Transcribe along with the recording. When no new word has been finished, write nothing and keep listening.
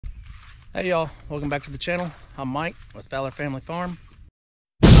Hey y'all, welcome back to the channel. I'm Mike with Fowler Family Farm.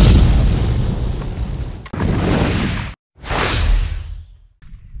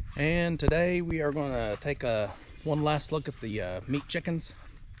 And today we are going to take one last look at the meat chickens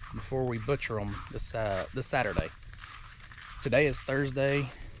before we butcher them this Saturday. Today is Thursday,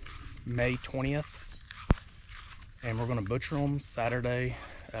 May 20th, and we're going to butcher them Saturday,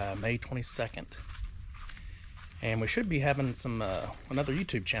 May 22nd. And we should be having some another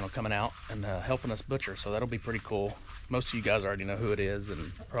YouTube channel coming out and helping us butcher, so that'll be pretty cool. Most of you guys already know who it is,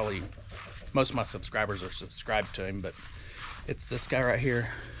 and probably most of my subscribers are subscribed to him, but it's this guy right here.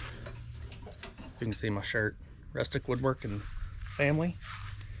 You can see my shirt. Rustic Woodworking Family.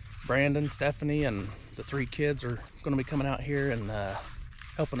 Brandon, Stephanie, and the 3 kids are going to be coming out here and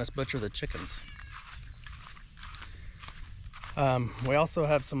helping us butcher the chickens. We also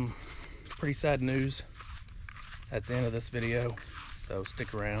have some pretty sad news at the end of this video, so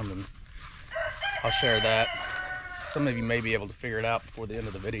stick around and I'll share that. Some of you may be able to figure it out before the end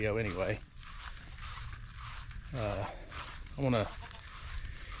of the video anyway. I want to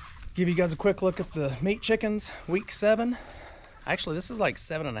give you guys a quick look at the meat chickens, week 7. Actually, this is like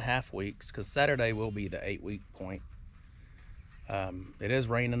 7.5 weeks, because Saturday will be the 8-week point. It is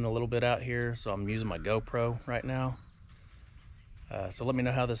raining a little bit out here, so I'm using my GoPro right now. So let me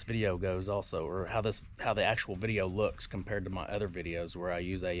know how this video goes also, or how the actual video looks compared to my other videos where I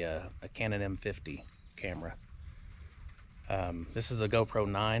use a Canon M50 camera. This is a GoPro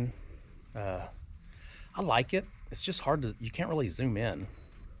 9. I like it. It's just hard to, you can't really zoom in.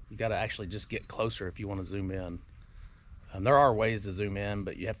 You got to actually just get closer if you want to zoom in. There are ways to zoom in,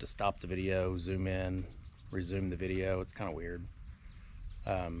 but you have to stop the video, zoom in, resume the video. It's kind of weird.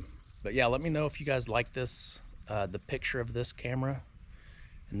 But yeah, let me know if you guys like this, the picture of this camera.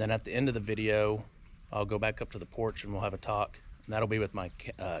 And then at the end of the video, I'll go back up to the porch and we'll have a talk. And that'll be with my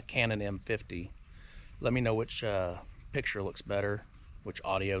Canon M50. Let me know which picture looks better, which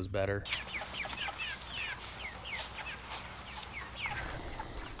audio is better.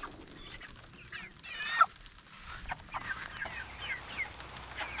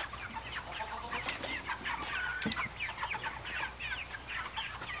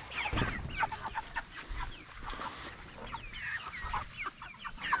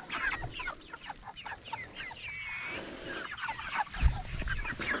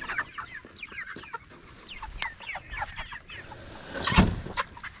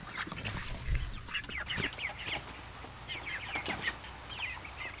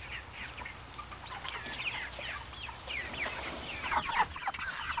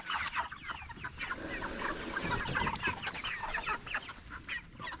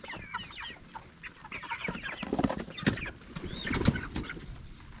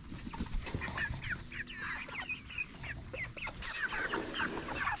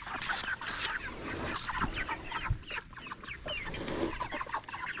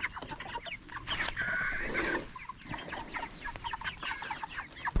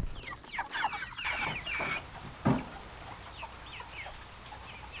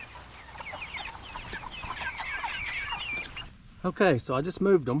 Okay, so I just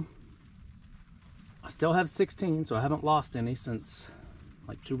moved them. I still have 16, so I haven't lost any since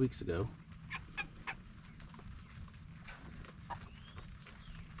like 2 weeks ago.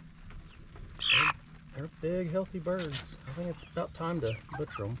 They're big, healthy birds. I think it's about time to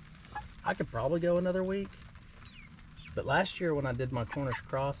butcher them. I could probably go another week, but last year when I did my Cornish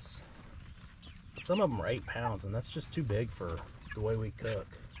cross, some of them were 8 pounds, and that's just too big for the way we cook.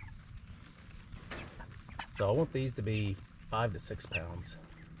 So I want these to be 5 to 6 pounds.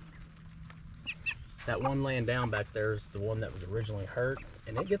 That one laying down back there is the one that was originally hurt,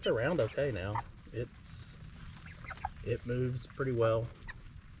 and it gets around okay now. It moves pretty well.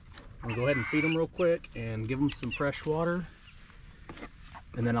 I'll go ahead and feed them real quick and give them some fresh water,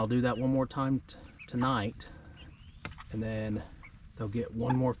 and then I'll do that one more time tonight, and then they'll get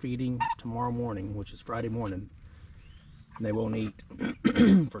one more feeding tomorrow morning, which is Friday morning, and they won't eat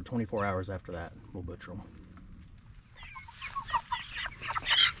for 24 hours after that. We'll butcher them.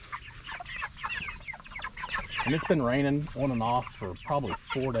 And it's been raining on and off for probably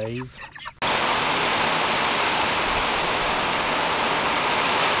 4 days.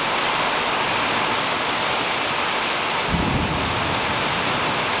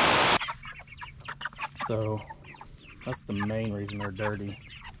 So that's the main reason they're dirty,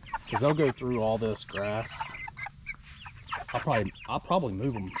 because they'll go through all this grass. I'll probably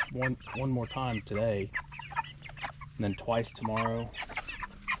move them one more time today, and then twice tomorrow.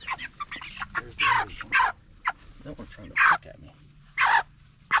 There's the other one. That one's trying to pick at me.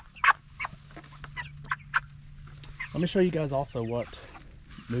 Let me show you guys also what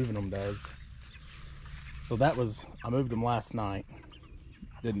moving them does. So that was, I moved them last night.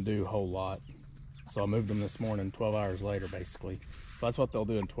 Didn't do a whole lot. So I moved them this morning, 12 hours later, basically. So that's what they'll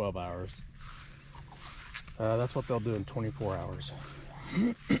do in 12 hours. That's what they'll do in 24 hours.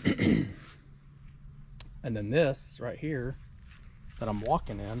 And then this right here that I'm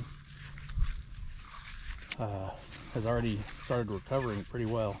walking in has already started recovering pretty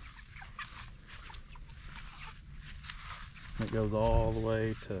well. It goes all the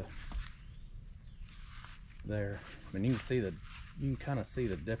way to there. I mean, you can kind of see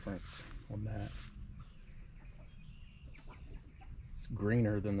the difference on that. It's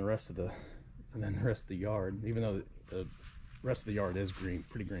greener than the rest of the yard, even though the rest of the yard is green,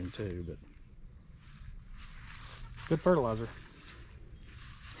 pretty green too, but good fertilizer.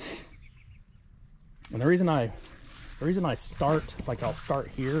 And the reason I start, like, I'll start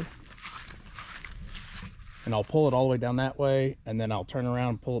here and I'll pull it all the way down that way, and then I'll turn around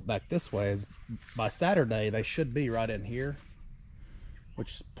and pull it back this way, is by Saturday they should be right in here,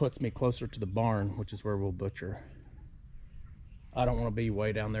 which puts me closer to the barn, which is where we'll butcher. I don't want to be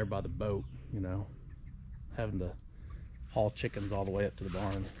way down there by the boat, you know, having to haul chickens all the way up to the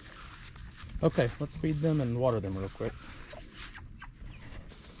barn. Okay, let's feed them and water them real quick.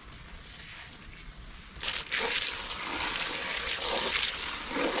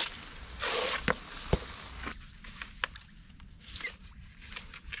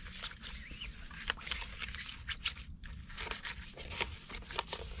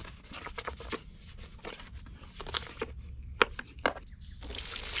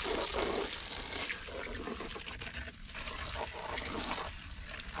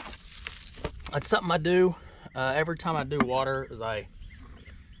 That's something I do every time I do water, is I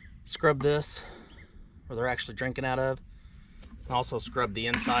scrub this, where they're actually drinking out of, and also scrub the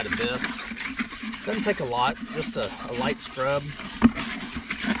inside of this. Doesn't take a lot, just a light scrub.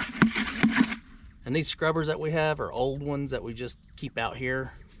 And these scrubbers that we have are old ones that we just keep out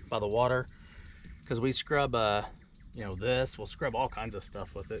here by the water, because we scrub, you know, this. We'll scrub all kinds of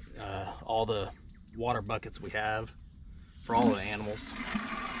stuff with it. All the water buckets we have for all the animals.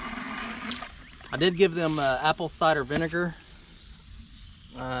 I did give them apple cider vinegar.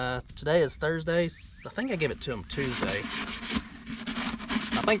 Today is Thursday. I think I gave it to them Tuesday.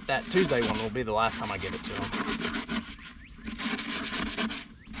 I think that Tuesday one will be the last time I give it to them.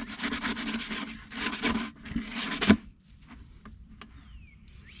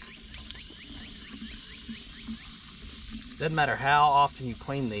 Doesn't matter how often you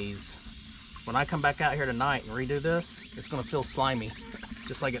clean these. When I come back out here tonight and redo this, it's gonna feel slimy,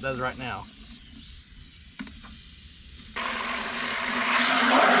 just like it does right now.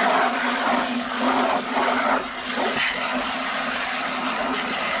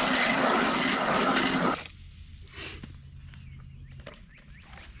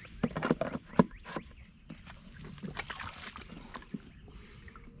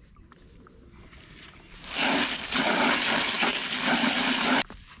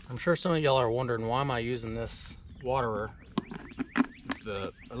 I'm sure some of y'all are wondering, why am I using this waterer? It's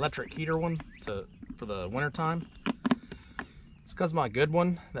the electric heater one for the winter time. It's because my good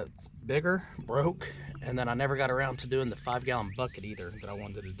one that's bigger broke, and then I never got around to doing the 5-gallon bucket either that I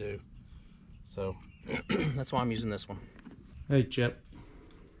wanted to do. So that's why I'm using this one. Hey Chip,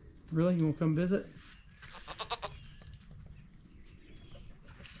 really? You want to come visit?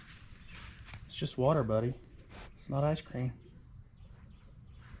 It's just water, buddy. It's not ice cream.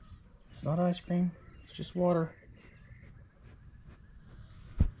 It's not ice cream, it's just water.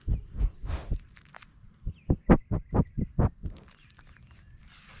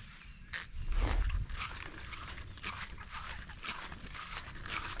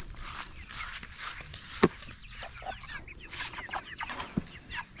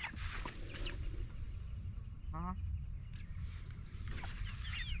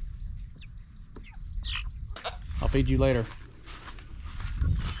 I'll feed you later.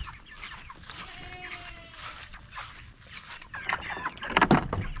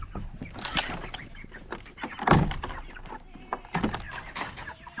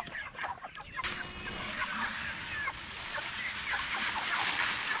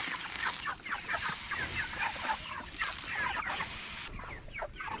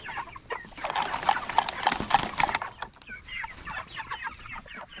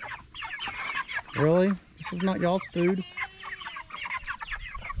 Really? This is not y'all's food?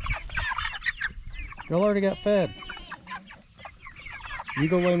 Y'all already got fed. You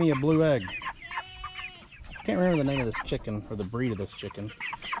go lay me a blue egg. I can't remember the name of this chicken, or the breed of this chicken.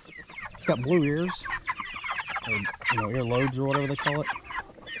 It's got blue ears, or, you know, earlobes or whatever they call it.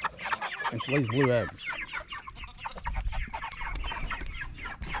 And she lays blue eggs.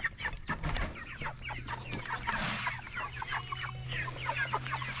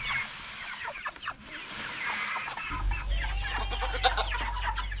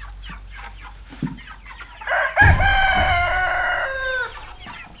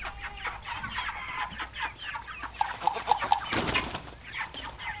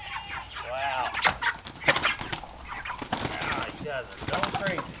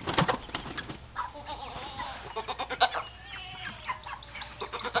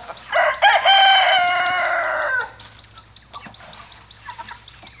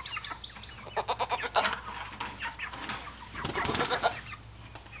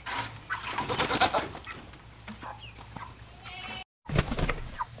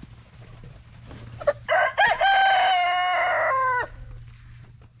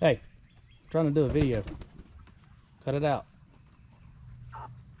 trying to do a video. Cut it out.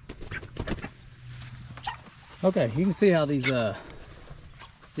 Okay, you can see how these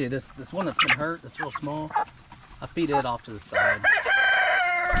see this one that's been hurt, that's real small. I feed it off to the side.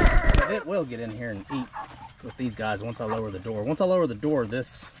 But it will get in here and eat with these guys once I lower the door. Once I lower the door,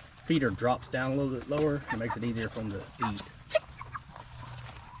 this feeder drops down a little bit lower and makes it easier for them to eat.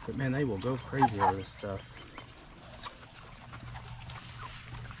 But man, they will go crazy over this stuff.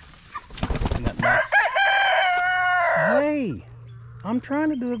 And that mess. Hey, I'm trying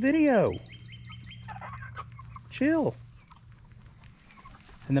to do a video. Chill.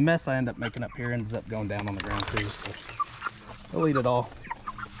 And the mess I end up making up here ends up going down on the ground too, so they'll eat it all.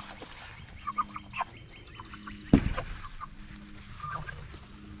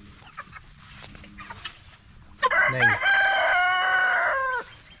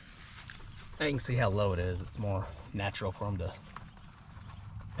 Now you can see how low it is. It's more natural for them to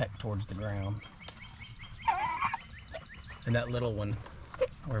peck towards the ground. And that little one,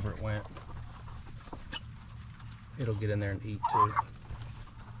 wherever it went, it'll get in there and eat too.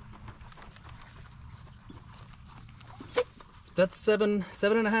 That's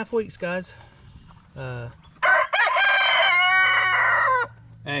 7.5 weeks, guys.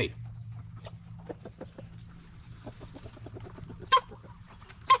 Hey.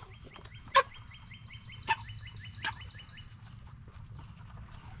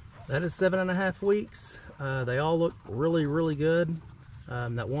 That is 7.5 weeks. They all look really, really good.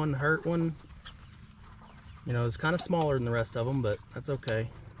 That one hurt one, you know, is kind of smaller than the rest of them, but that's okay.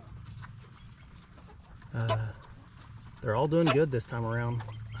 They're all doing good this time around.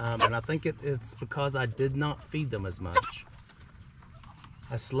 And I think it's because I did not feed them as much.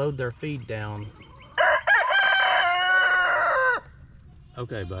 I slowed their feed down.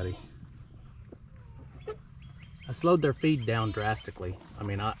 Okay, buddy. I slowed their feed down drastically. I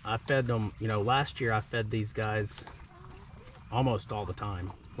mean, I fed them, you know, last year I fed these guys almost all the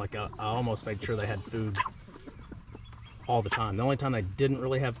time. Like I almost made sure they had food all the time. The only time they didn't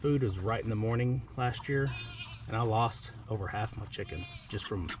really have food was right in the morning last year. And I lost over half my chickens just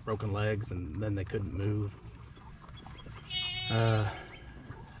from broken legs, and then they couldn't move. And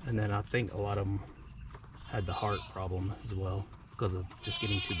then I think a lot of them had the heart problem as well because of just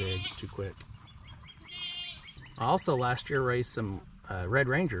getting too big too quick. I also last year raised some Red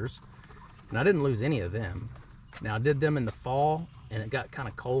Rangers, and I didn't lose any of them. Now I did them in the fall, and it got kind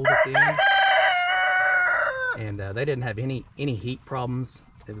of cold at the end, and they didn't have any heat problems.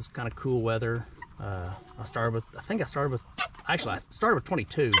 It was kind of cool weather. I started with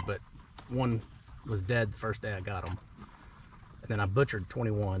 22, but one was dead the first day I got them. And then I butchered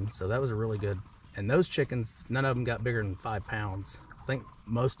 21, so that was a really good. And those chickens, none of them got bigger than 5 pounds. I think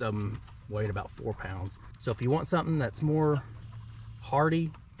most of them weighed about 4 pounds. So if you want something that's more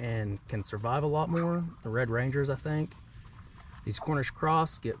hardy and can survive a lot more, the Red Rangers, I think. These Cornish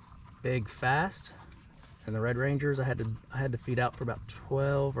Cross get big fast, and the Red Rangers I had to feed out for about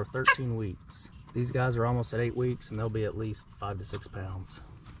 12 or 13 weeks. These guys are almost at 8 weeks, and they'll be at least 5 to 6 pounds.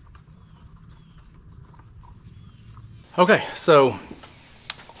 Okay, so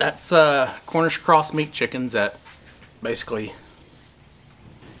that's Cornish Cross meat chickens at basically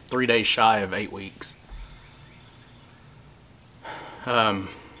 3 days shy of 8 weeks.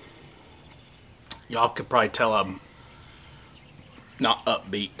 Y'all could probably tell I'm not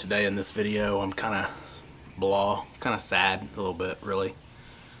upbeat today in this video. I'm kind of blah, kind of sad a little bit, really.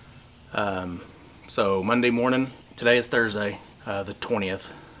 So Monday morning, today is Thursday, the 20th.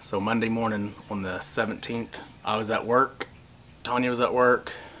 So Monday morning on the 17th, I was at work. Tanya was at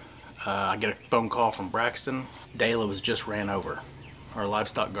work. I get a phone call from Braxton. Dayla was just ran over. Our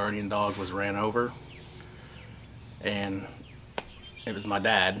livestock guardian dog was ran over. And it was my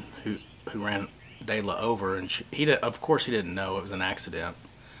dad who ran Dayla over. And of course he didn't know it was an accident.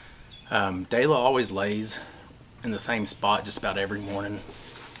 Dayla always lays in the same spot just about every morning.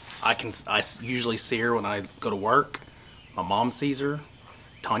 I usually see her when I go to work. My mom sees her.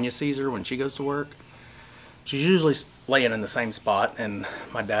 Tanya sees her when she goes to work. She's usually laying in the same spot, and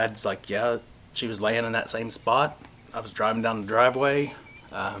my dad's like, yeah, she was laying in that same spot. I was driving down the driveway.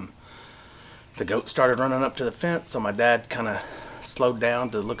 The goat started running up to the fence, so my dad kind of slowed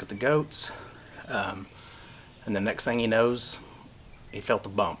down to look at the goats. And the next thing he knows, he felt a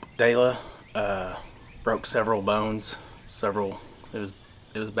bump. Dayla broke several bones.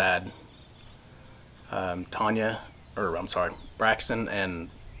 It was bad. Braxton and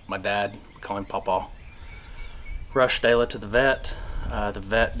my dad, call him Pawpaw, rushed Dayla to the vet. The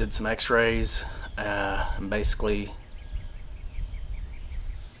vet did some x-rays and basically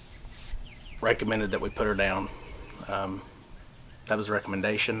recommended that we put her down. That was a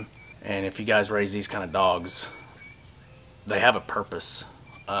recommendation. And if you guys raise these kind of dogs, they have a purpose.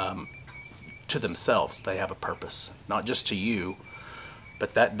 To themselves, they have a purpose, not just to you,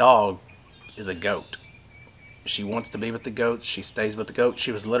 but that dog is a goat. She wants to be with the goats. She stays with the goats.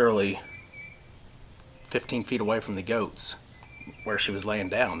 She was literally 15 feet away from the goats where she was laying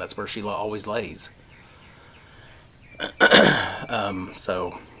down. That's where she always lays.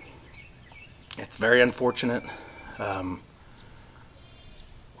 So it's very unfortunate.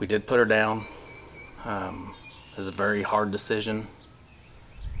 We did put her down. It was a very hard decision,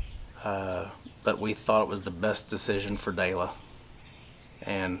 but we thought it was the best decision for Dayla.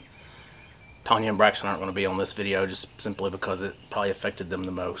 And Tanya and Braxton aren't going to be on this video just simply because it probably affected them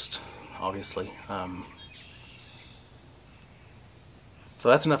the most, obviously. So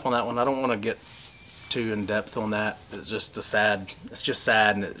that's enough on that one. I don't want to get too in depth on that. It's just sad,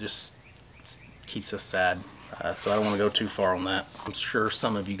 and it just keeps us sad. So I don't want to go too far on that. I'm sure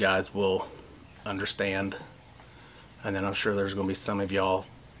some of you guys will understand, and then I'm sure there's going to be some of y'all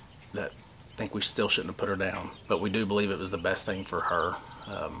that think we still shouldn't have put her down, but we do believe it was the best thing for her.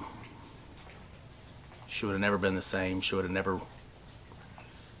 She would have never been the same. She wouldn't have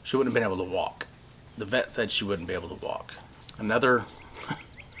been able to walk. The vet said she wouldn't be able to walk. Another,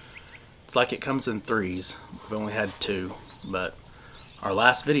 it's like it comes in threes. We've only had two, but our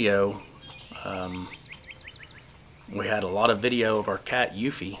last video, we had a lot of video of our cat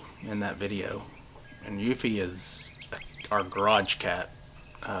Yuffie in that video, and Yuffie is our garage cat.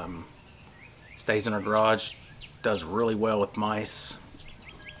 Stays in our garage, does really well with mice.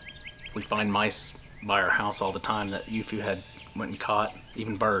 We find mice by our house all the time that Yuffie had went and caught,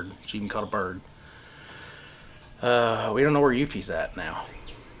 even bird. She even caught a bird. We don't know where Yuffie's at now.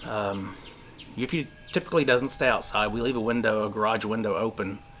 Yuffie typically doesn't stay outside. We leave a garage window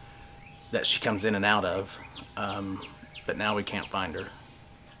open that she comes in and out of, but now we can't find her,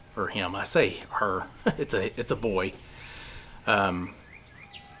 or him. I say her. It's a boy.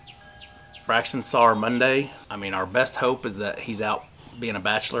 Braxton saw her Monday. I mean, our best hope is that he's out being a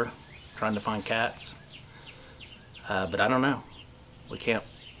bachelor, trying to find cats. But I don't know. We can't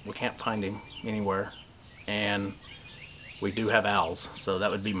find him anywhere, and we do have owls. So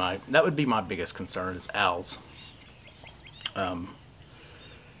that would be my biggest concern is owls.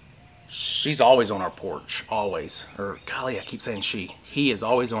 She's always on our porch, always. Or golly, I keep saying she. He is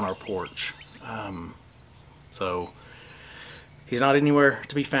always on our porch. So he's not anywhere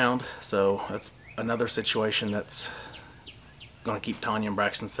to be found. So that's another situation that's going to keep Tanya and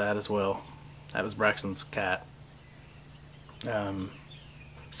Braxton sad as well. That was Braxton's cat.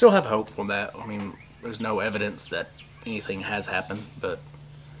 Still have hope on that. I mean, there's no evidence that anything has happened, but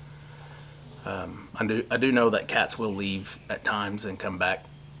I do know that cats will leave at times and come back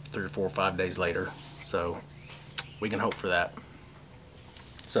 3 or 4 or 5 days later, so we can hope for that.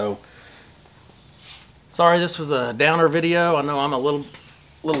 So sorry this was a downer video. I know I'm a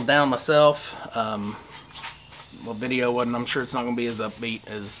little down myself. Well, video wasn't, I'm sure it's not going to be as upbeat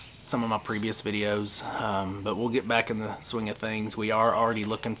as some of my previous videos, but we'll get back in the swing of things. We are already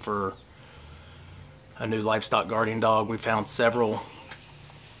looking for a new livestock guardian dog. We found several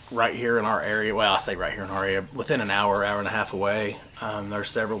right here in our area. Well, I say right here in our area, within an hour and a half away.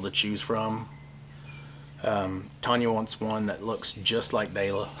 There's several to choose from. Tanya wants one that looks just like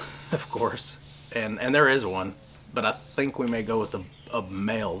Dayla, of course, and there is one, but I think we may go with a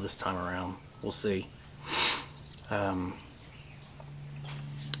male this time around. We'll see. And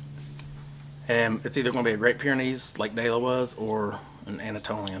it's either going to be a Great Pyrenees like Dayla was, or an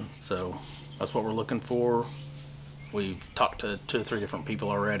Anatolian. So that's what we're looking for. We've talked to 2 or 3 different people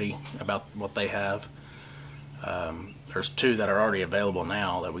already about what they have. There's 2 that are already available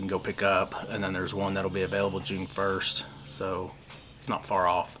now that we can go pick up, and then there's one that'll be available June 1st, so it's not far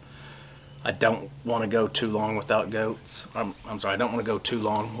off. I don't want to go too long without goats. I'm sorry, I don't want to go too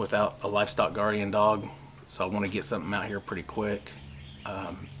long without a livestock guardian dog, so I want to get something out here pretty quick.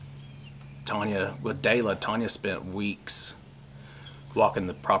 With Dayla, Tanya spent weeks walking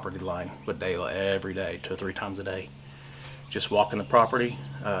the property line with Dayla every day, 2 or 3 times a day. Just walking the property,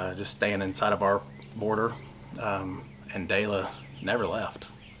 just staying inside of our border, and Dayla never left.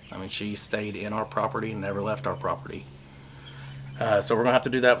 I mean, she stayed in our property and never left our property. So we're gonna have to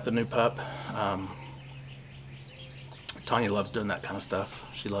do that with the new pup. Tanya loves doing that kind of stuff.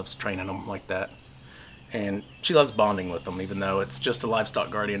 She loves training them like that. And she loves bonding with them, even though it's just a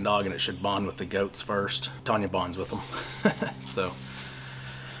livestock guardian dog and it should bond with the goats first. Tanya bonds with them. So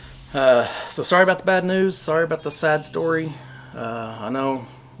sorry about the bad news. Sorry about the sad story. I know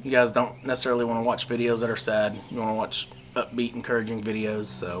you guys don't necessarily want to watch videos that are sad. You want to watch upbeat, encouraging videos.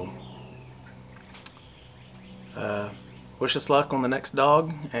 So wish us luck on the next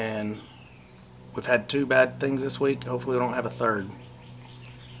dog, and we've had 2 bad things this week. Hopefully we don't have a third.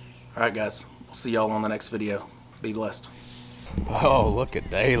 Alright guys, we'll see y'all on the next video. Be blessed. Oh, look at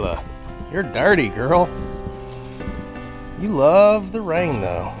Dayla. You're dirty, girl. You love the rain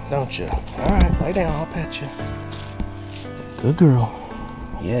though, don't you? Alright, lay down, I'll pet you. Good girl.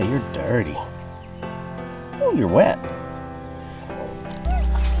 Yeah, you're dirty. Oh, you're wet.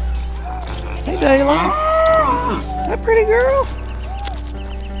 Hey, Dayla. That pretty girl.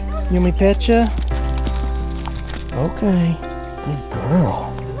 You want me to pet you? Okay. Good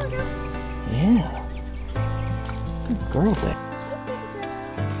girl. Yeah. Good girl, Day.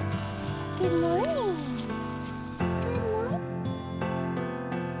 Good morning.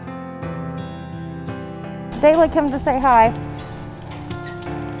 Dayla comes to say hi.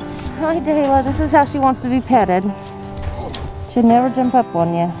 Hi, Dayla. This is how she wants to be petted. She'll never jump up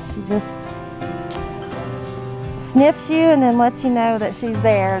on you. She just sniffs you and then lets you know that she's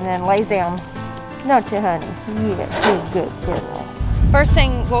there and then lays down. Don't you, honey? Yeah, she's a good girl. First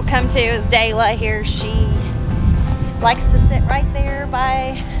thing we'll come to is Dayla here. She likes to sit right there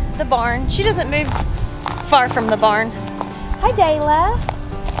by the barn. She doesn't move far from the barn. Hi,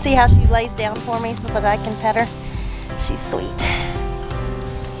 Dayla. See how she lays down for me so that I can pet her? She's sweet.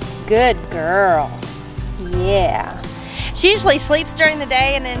 Good girl. Yeah. She usually sleeps during the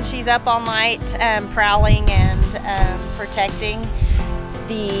day and then she's up all night prowling and protecting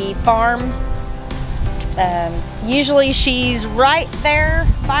the farm. Usually she's right there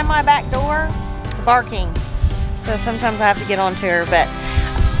by my back door barking. So sometimes I have to get onto her, but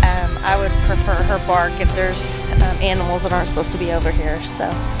I would prefer her bark if there's animals that aren't supposed to be over here. So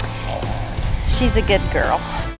she's a good girl.